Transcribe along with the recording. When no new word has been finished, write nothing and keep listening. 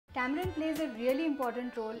Tamarind plays a really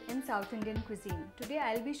important role in South Indian cuisine. Today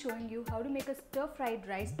I'll be showing you how to make a stir-fried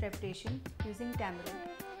rice preparation using tamarind.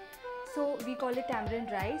 So we call it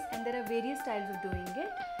tamarind rice and there are various styles of doing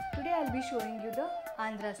it. Today I'll be showing you the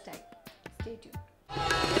Andhra style. Stay tuned.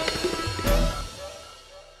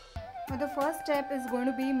 Now the first step is going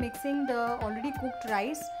to be mixing the already cooked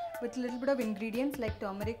rice with a little bit of ingredients like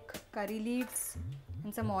turmeric, curry leaves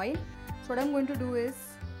and some oil. So what I'm going to do is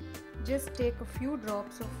just take a few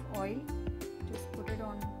drops of oil, just put it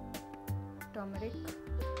on turmeric,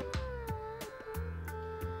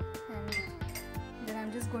 and then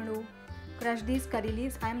I'm just going to crush these curry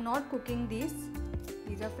leaves. I'm not cooking these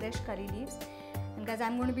are fresh curry leaves, and guys,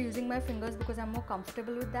 I'm going to be using my fingers because I'm more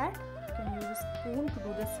comfortable with that. You can use a spoon to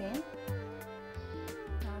do the same.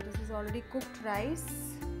 Now this is already cooked rice.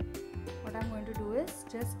 What I'm going to do is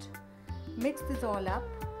just mix this all up.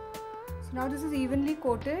 So now this is evenly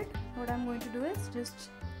coated. What I'm going to do is just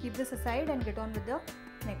keep this aside and get on with the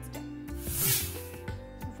next step.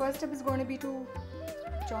 So first step is going to be to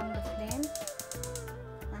switch on the flame.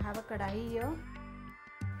 I have a kadahi here,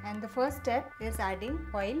 and the first step is adding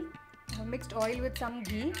oil. I mixed oil with some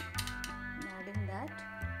ghee. I'm adding that.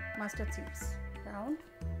 Mustard seeds, around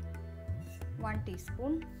 1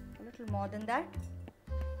 teaspoon, a little more than that.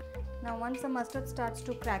 Now once the mustard starts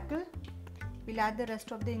to crackle, we'll add the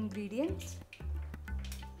rest of the ingredients.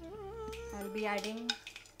 I'll be adding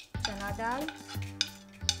chana dal,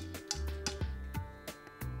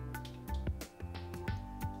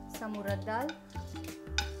 some urad dal,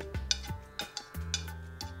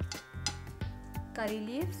 curry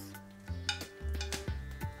leaves,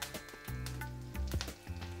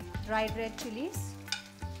 dried red chillies,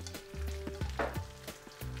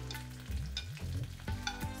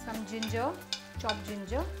 some ginger, chopped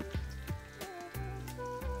ginger,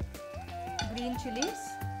 green chillies,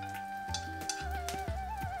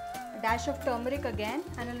 a dash of turmeric again,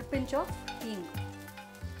 and a little pinch of hing.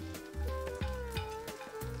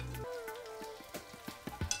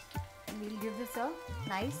 We'll give this a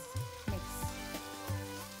nice mix.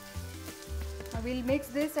 Now we'll mix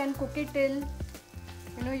this and cook it till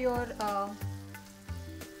your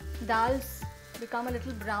dals become a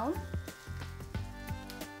little brown.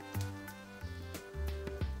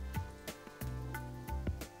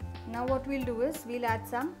 Now what we'll do is we'll add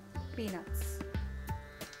some peanuts.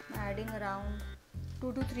 I'm adding around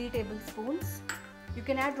 2 to 3 tablespoons. You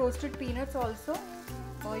can add roasted peanuts also,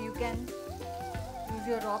 or you can use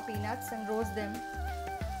your raw peanuts and roast them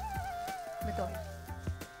with oil.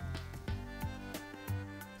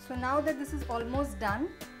 So now that this is almost done,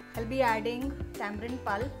 I'll be adding tamarind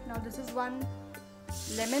pulp. Now this is one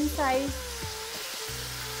lemon sized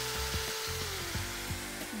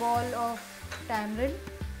ball of tamarind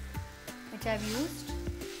which I've used.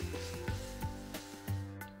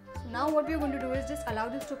 So now what we're going to do is just allow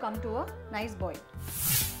this to come to a nice boil.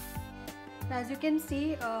 Now as you can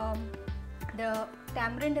see, the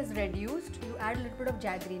tamarind is reduced. You add a little bit of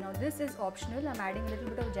jaggery. Now this is optional. I'm adding a little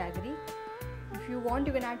bit of jaggery. If you want,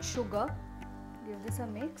 you can add sugar. Give this a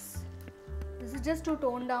mix. This is just to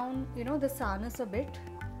tone down, the sourness a bit.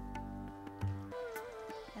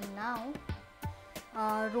 And now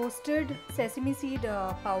roasted sesame seed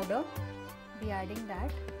powder. Be adding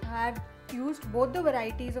that. I have used both the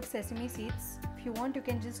varieties of sesame seeds. If you want, you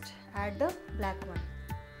can just add the black one.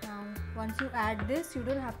 Now once you add this, you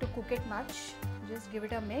don't have to cook it much. Just give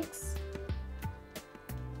it a mix.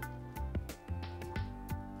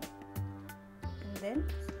 And then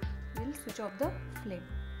we'll switch off the flame.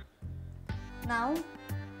 Now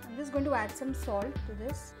I'm just going to add some salt to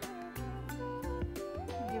this.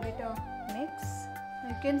 Give it a mix.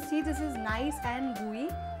 You can see this is nice and gooey.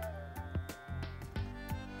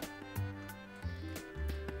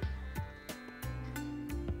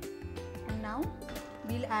 And now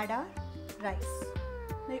we'll add our rice.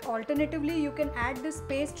 Now alternatively, you can add this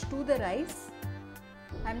paste to the rice.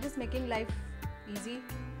 I'm just making life easy,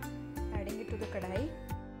 adding it to the kadai.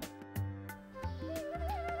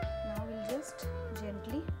 Now we'll just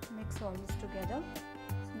gently mix all this together.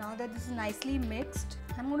 So now that this is nicely mixed,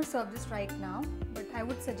 I'm going to serve this right now, but I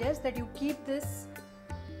would suggest that you keep this,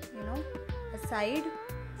 aside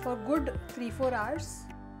for good 3-4 hours.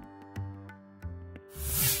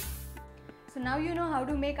 So now you know how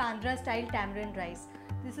to make Andhra style tamarind rice.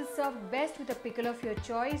 This is served best with a pickle of your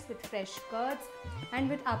choice, with fresh curds and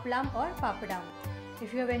with appalam or papadam.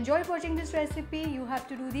 If you have enjoyed watching this recipe, you have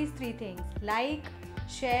to do these 3 things: like,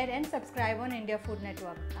 share and subscribe on India Food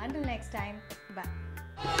Network. Until next time, bye.